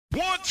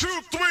1, 2,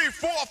 3,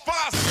 4,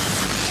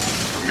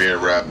 5. Premier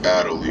Rap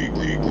Battle League.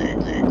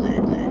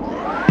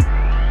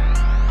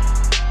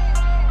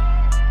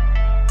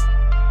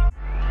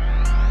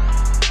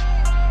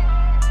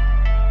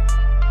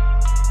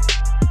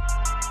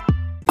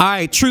 All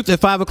right, Truth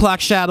at 5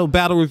 o'clock Shadow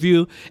Battle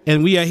Review,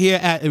 and we are here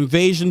at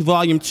Invasion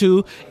Volume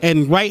 2,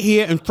 and right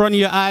here in front of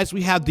your eyes,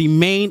 we have the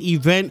main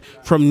event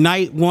from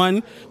night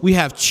 1. We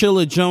have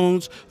Chilla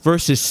Jones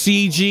versus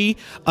SeeJee.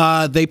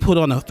 They put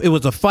on it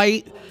was a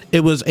fight.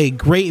 It was a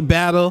great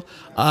battle.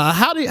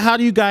 How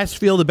do you guys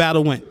feel the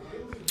battle went?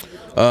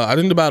 I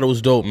think the battle was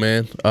dope,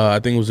 man. I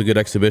think it was a good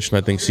exhibition.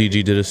 I think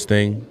SeeJee did his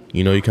thing.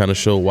 You know, he kind of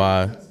showed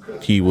why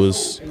he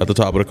was at the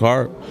top of the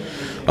card.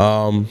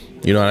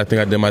 You know, and I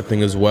think I did my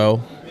thing as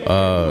well.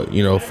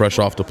 You know, fresh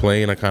off the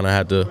plane, I kind of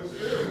had to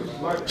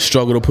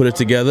struggle to put it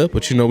together,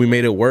 but you know, we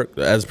made it work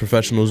as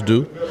professionals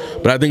do.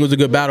 But I think it was a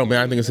good battle, man.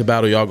 I think it's a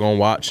battle y'all gonna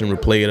watch and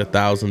replay it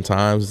 1,000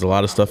 times. There's a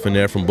lot of stuff in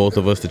there from both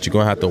of us that you're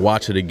gonna have to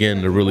watch it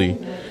again to really,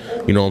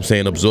 you know what I'm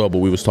saying, absorb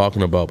what we was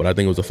talking about. But I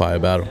think it was a fire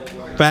battle.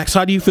 Facts.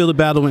 How do you feel the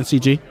battle went,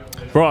 SeeJee?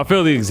 Bro, I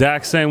feel the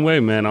exact same way,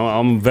 man.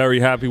 I'm very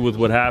happy with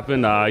what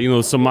happened. You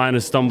know, some minor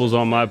stumbles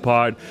on my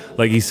part.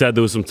 Like he said,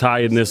 there was some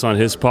tiredness on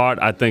his part.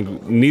 I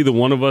think neither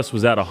one of us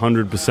was at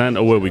 100%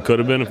 of where we could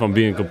have been, if I'm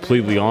being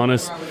completely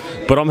honest.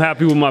 But I'm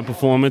happy with my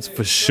performance,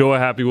 for sure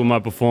happy with my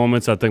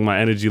performance. I think my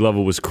energy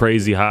level was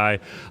crazy high.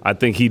 I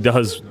think he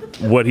does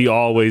what he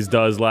always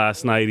does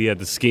last night. He had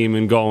the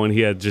scheming going. He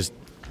had just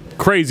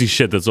crazy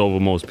shit that's over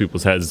most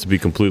people's heads, to be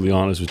completely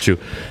honest with you.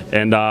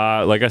 And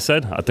like I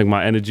said, I think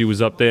my energy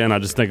was up there, and I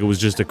just think it was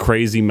just a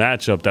crazy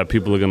matchup that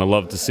people are going to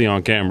love to see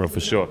on camera,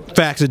 for sure.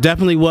 Facts. It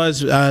definitely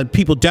was.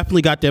 People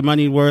definitely got their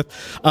money worth.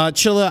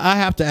 Chilla, I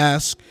have to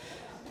ask,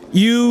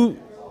 you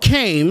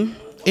came,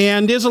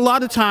 and there's a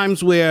lot of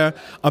times where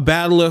a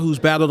battler who's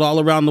battled all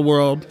around the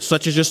world,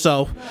 such as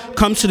yourself,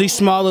 comes to these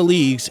smaller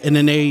leagues, and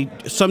then they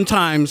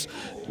sometimes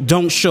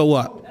don't show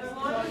up.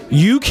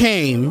 You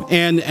came,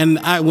 and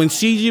when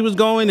SeeJee was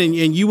going and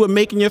you were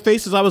making your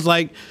faces, I was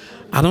like,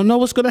 I don't know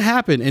what's going to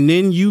happen. And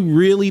then you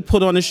really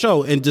put on a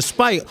show. And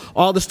despite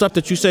all the stuff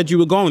that you said you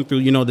were going through,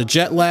 you know, the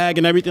jet lag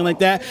and everything like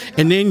that,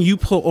 and then you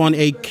put on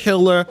a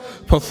killer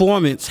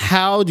performance.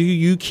 How do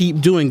you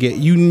keep doing it?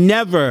 You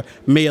never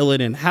mail it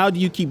in. How do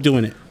you keep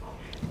doing it?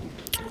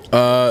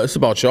 It's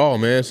about y'all,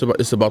 man.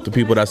 It's about the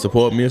people that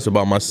support me. It's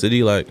about my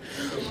city. Like,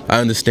 I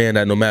understand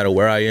that no matter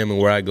where I am and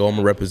where I go, I'm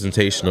a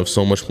representation of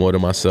so much more than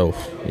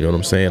myself. You know what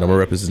I'm saying? I'm a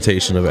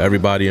representation of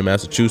everybody in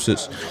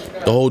Massachusetts,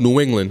 the whole New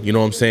England. You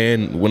know what I'm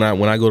saying? When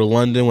I go to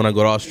London, when I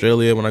go to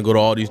Australia, when I go to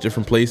all these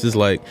different places,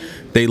 like,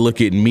 they look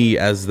at me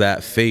as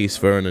that face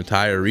for an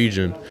entire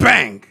region.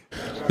 Bang!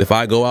 If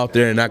I go out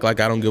there and act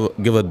like I don't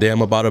give a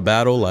damn about a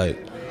battle,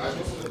 like,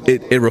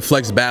 it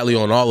reflects badly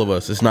on all of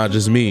us. It's not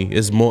just me.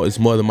 It's more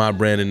than my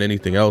brand than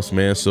anything else,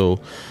 man. So,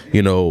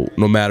 you know,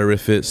 no matter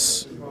if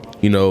it's,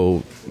 you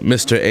know,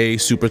 Mr. A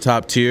super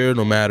top tier,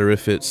 no matter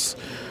if it's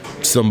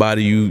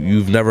somebody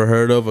you've never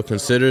heard of or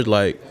considered,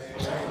 like,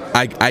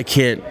 I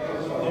can't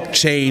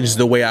change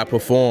the way I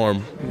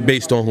perform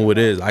based on who it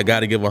is. I got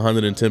to give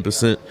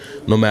 110%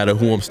 no matter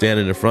who I'm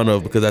standing in front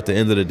of, because at the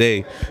end of the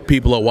day,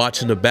 people are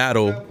watching the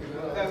battle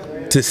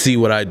to see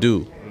what I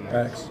do.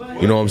 Facts.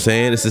 You know what I'm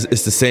saying? It's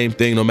the same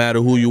thing no matter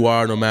who you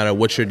are, no matter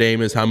what your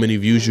name is, how many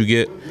views you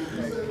get.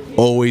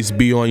 Always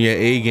be on your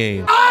A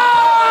game.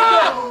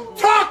 Oh!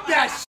 Talk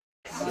that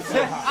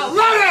shit! I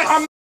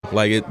love it!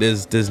 Like,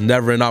 there's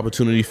never an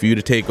opportunity for you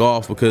to take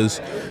off, because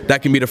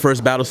that can be the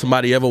first battle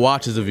somebody ever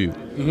watches of you.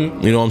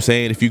 Mm-hmm. You know what I'm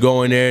saying? If you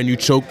go in there and you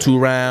choke 2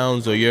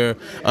 rounds, or you're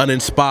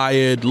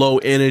uninspired, low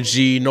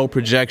energy, no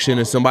projection,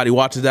 and somebody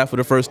watches that for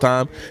the first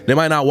time, they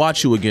might not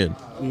watch you again.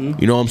 Mm-hmm.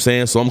 You know what I'm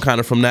saying? So I'm kind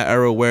of from that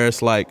era where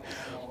it's like,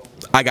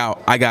 I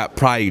got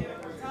probably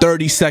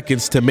 30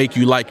 seconds to make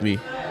you like me,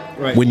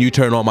 right, when you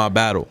turn on my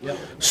battle. Yep.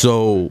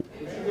 So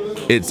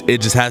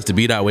it just has to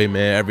be that way,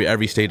 man.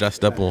 Every stage I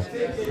step on.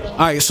 All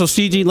right, so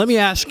SeeJee, let me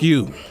ask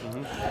you,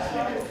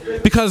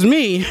 because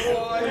me,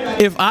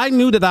 if I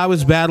knew that I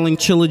was battling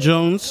Chilla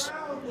Jones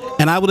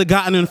and I would have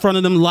gotten in front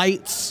of them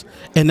lights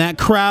and that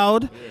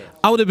crowd,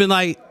 I would have been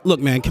like, look,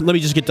 man, let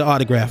me just get the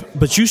autograph.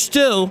 But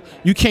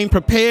you came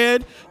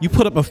prepared, you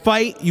put up a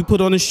fight, you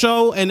put on a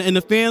show, and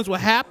the fans were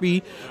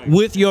happy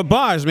with your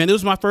bars, man. It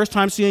was my first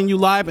time seeing you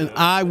live, and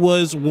I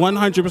was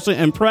 100%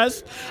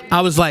 impressed.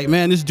 I was like,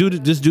 man, this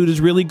dude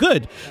is really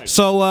good.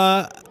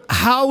 So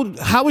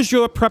how was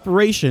your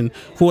preparation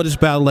for this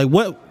battle? Like,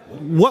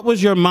 what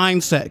was your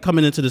mindset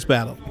coming into this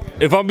battle?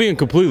 If I'm being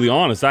completely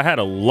honest, I had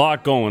a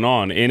lot going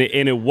on, and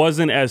it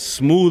wasn't as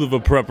smooth of a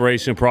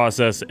preparation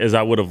process as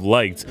I would have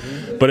liked.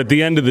 But at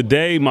the end of the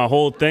day, my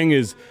whole thing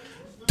is,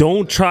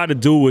 don't try to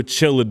do what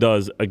Chilla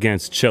does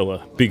against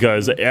Chilla,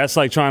 because that's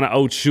like trying to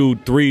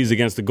outshoot threes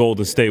against the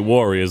Golden State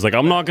Warriors. Like,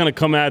 I'm not going to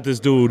come at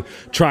this dude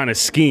trying to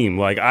scheme.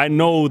 Like, I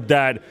know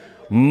that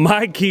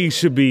my key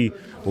should be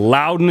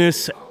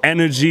loudness,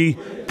 energy,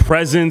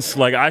 presence.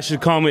 Like I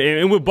should come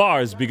in with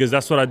bars because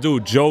that's what I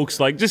do. Jokes,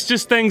 like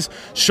just things.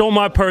 Show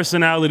my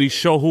personality,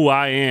 show who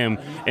I am,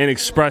 and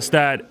express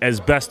that as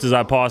best as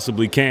I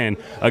possibly can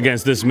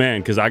against this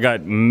man. Because I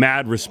got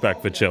mad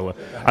respect for Chilla.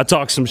 I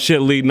talk some shit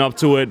leading up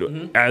to it,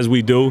 as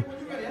we do.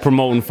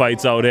 Promoting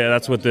fights out there,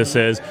 that's what this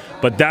is.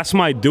 But that's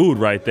my dude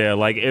right there.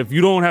 Like, if you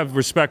don't have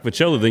respect for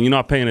Chilla, then you're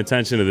not paying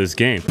attention to this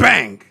game.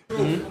 Bang!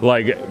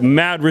 Like,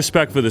 mad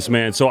respect for this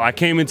man. So I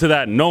came into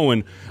that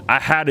knowing I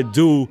had to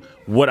do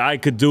what I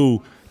could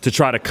do to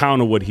try to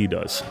counter what he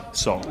does.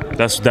 So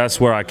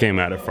that's where I came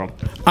at it from.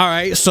 All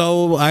right,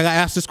 so I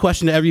asked this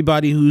question to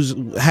everybody who's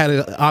had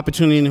an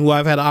opportunity and who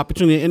I've had an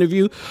opportunity to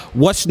interview.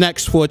 What's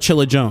next for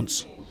Chilla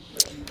Jones?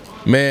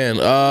 Man,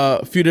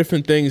 a few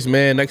different things,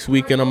 man. Next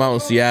weekend I'm out in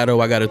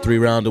Seattle. I got a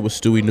 3-rounder with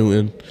Stewie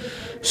Newton.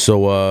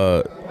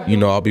 So, you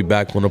know, I'll be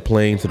back on a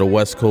plane to the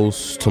West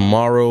Coast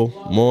tomorrow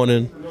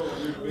morning.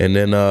 And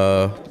then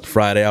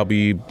Friday I'll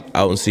be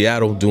out in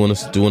Seattle doing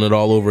it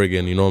all over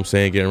again. You know what I'm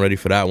saying? Getting ready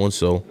for that one.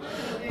 So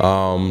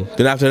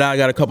then after that I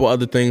got a couple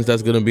other things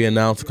that's gonna be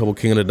announced, a couple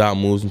King of the Dot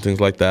moves and things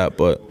like that.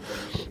 But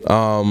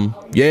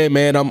yeah,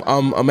 man,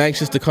 I'm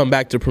anxious to come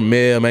back to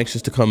Premier. I'm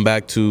anxious to come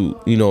back to,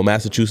 you know,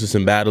 Massachusetts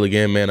and battle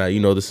again, man.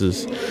 You know,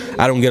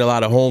 I don't get a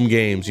lot of home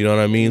games, you know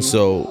what I mean?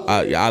 So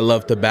I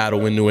love to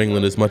battle in New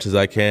England as much as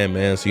I can,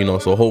 man. So, you know,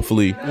 so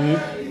hopefully,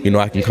 you know,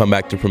 I can come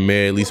back to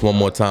Premier at least one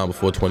more time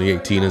before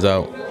 2018 is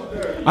out.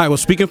 All right, well,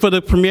 speaking for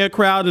the Premier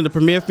crowd and the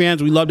Premier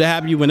fans, we love to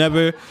have you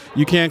whenever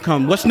you can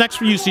come. What's next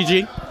for you,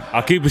 SeeJee?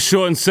 I'll keep it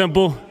short and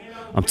simple.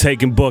 I'm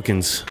taking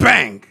bookings.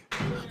 Bang!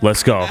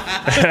 Let's go. All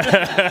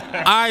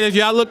right, if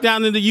y'all look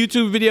down in the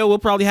YouTube video, we'll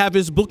probably have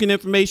his booking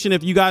information.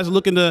 If you guys are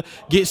looking to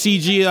get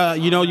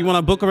SeeJee, you know, you want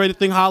to book or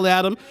anything, holler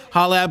at him.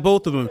 Holler at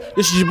both of them.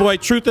 This is your boy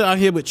Truthit. I'm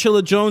here with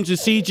Chilla Jones and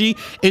SeeJee.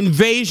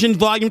 Invasion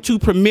Volume 2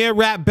 Premier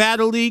Rap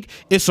Battle League.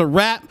 It's a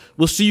wrap.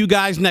 We'll see you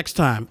guys next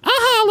time. I'll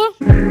holler.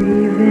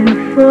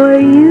 Even for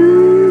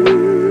you.